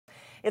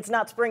It's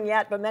not spring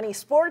yet, but many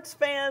sports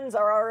fans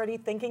are already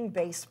thinking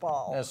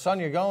baseball. As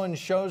Sonia Goins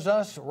shows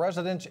us,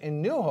 residents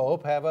in New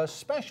Hope have a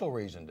special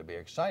reason to be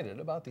excited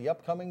about the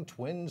upcoming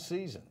Twins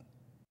season.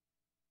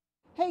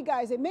 Hey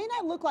guys, it may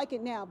not look like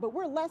it now, but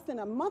we're less than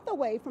a month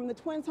away from the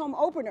Twins home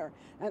opener.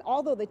 And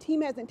although the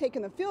team hasn't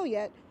taken the field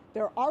yet,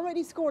 they're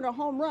already scoring a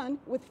home run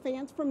with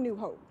fans from New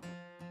Hope.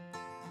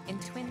 In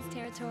Twins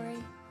territory,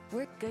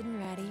 we're good and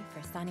ready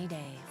for sunny days.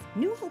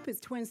 New Hope is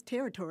Twins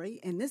territory,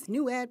 and this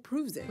new ad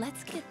proves it.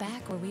 Let's get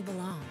back where we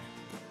belong.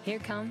 Here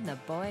come the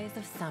boys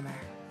of summer.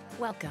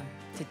 Welcome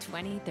to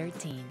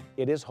 2013.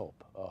 It is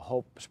hope.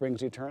 Hope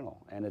springs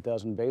eternal, and it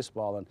does in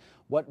baseball. And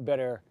what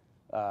better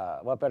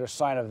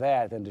sign of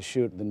that than to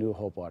shoot the new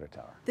Hope water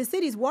tower? The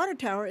city's water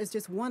tower is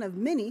just one of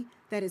many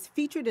that is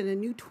featured in a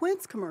new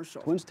Twins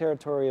commercial. Twins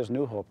territory is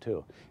New Hope,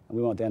 too. And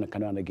we want them to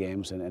come down to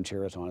games and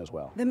cheer us on as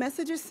well. The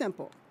message is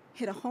simple.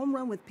 Hit a home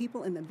run with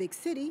people in the big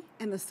city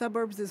and the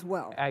suburbs as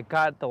well. I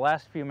got the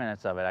last few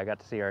minutes of it. I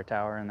got to see our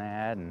tower in the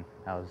ad, and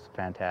that was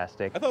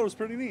fantastic. I thought it was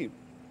pretty neat.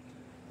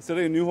 The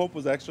city of New Hope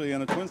was actually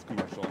in a Twins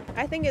commercial.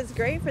 I think it's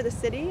great for the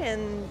city,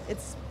 and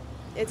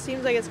it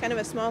seems like it's kind of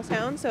a small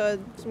town, so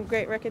some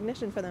great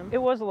recognition for them.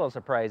 It was a little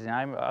surprising.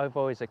 I've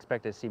always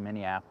expected to see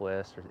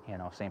Minneapolis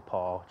or St.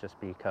 Paul, just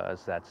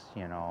because that's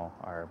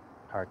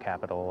our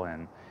capital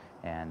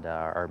and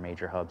our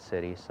major hub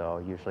city.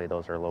 So usually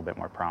those are a little bit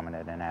more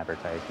prominent in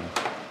advertising.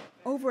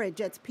 Over at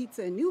Jet's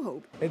Pizza in New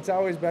Hope, it's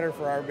always better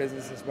for our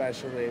business,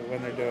 especially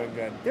when they're doing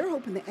good. They're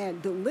hoping the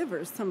ad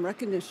delivers some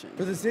recognition.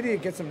 For the city,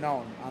 it gets them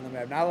known on the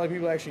map. Not a lot of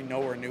people actually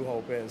know where New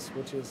Hope is,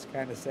 which is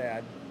kind of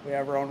sad. We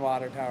have our own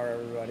water tower,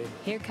 everybody.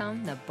 Here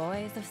come the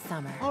boys of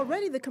summer.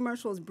 Already the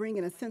commercial is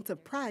bringing a sense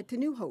of pride to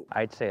New Hope.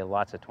 I'd say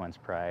lots of Twins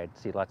pride.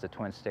 See lots of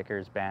Twins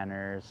stickers,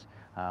 banners.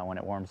 When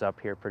it warms up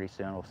here pretty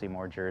soon, we'll see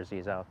more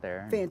jerseys out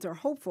there. Fans are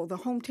hopeful the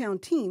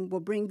hometown team will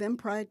bring them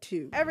pride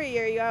too. Every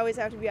year you always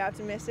have to be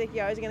optimistic.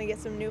 You're always going to get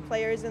some new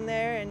players in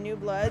there and new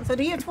blood. So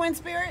do you have Twin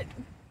spirit?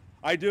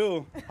 I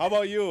do. How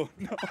about you?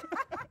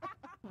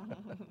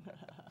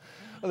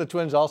 Well, the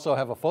Twins also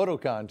have a photo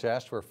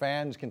contest where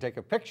fans can take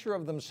a picture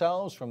of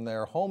themselves from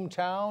their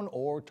hometown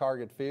or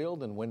Target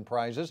Field and win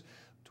prizes.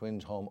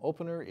 Twins home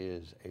opener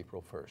is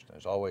April 1st.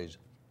 As always,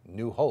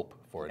 new hope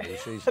for a new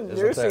season.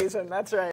 New season, that's right.